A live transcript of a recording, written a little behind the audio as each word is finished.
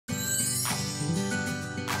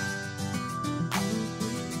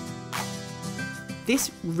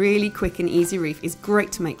This really quick and easy wreath is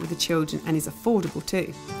great to make with the children and is affordable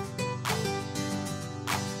too.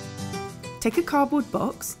 Take a cardboard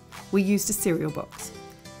box. We used a cereal box.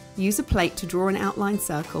 Use a plate to draw an outline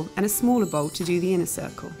circle and a smaller bowl to do the inner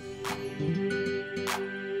circle.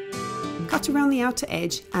 Cut around the outer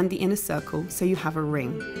edge and the inner circle so you have a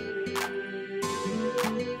ring.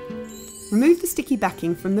 Remove the sticky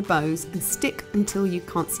backing from the bows and stick until you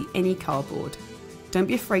can't see any cardboard. Don't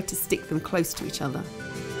be afraid to stick them close to each other.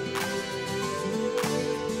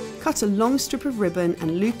 Cut a long strip of ribbon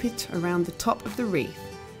and loop it around the top of the wreath.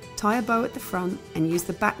 Tie a bow at the front and use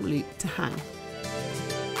the back loop to hang.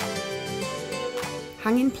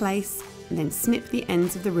 Hang in place and then snip the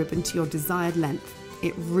ends of the ribbon to your desired length.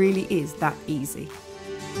 It really is that easy.